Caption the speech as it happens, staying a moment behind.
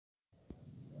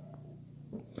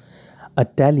A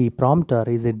teleprompter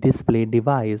is a display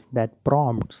device that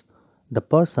prompts the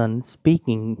person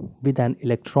speaking with an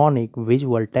electronic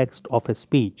visual text of a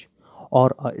speech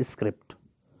or a script.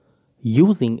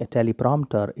 Using a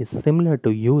teleprompter is similar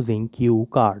to using cue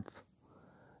cards.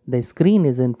 The screen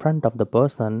is in front of the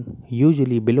person,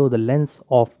 usually below the lens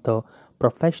of the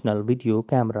professional video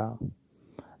camera.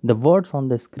 The words on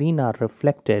the screen are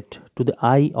reflected to the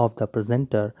eye of the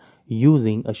presenter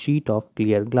using a sheet of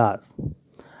clear glass.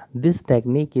 This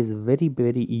technique is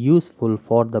very useful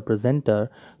for the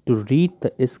presenter to read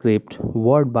the script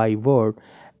word by word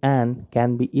and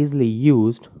can be easily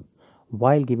used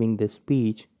while giving the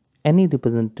speech, any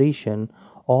representation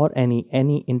or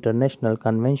any international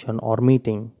convention or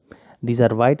meeting. These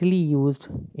are widely used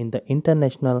in the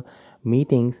international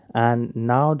meetings and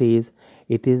nowadays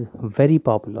it is very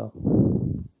popular.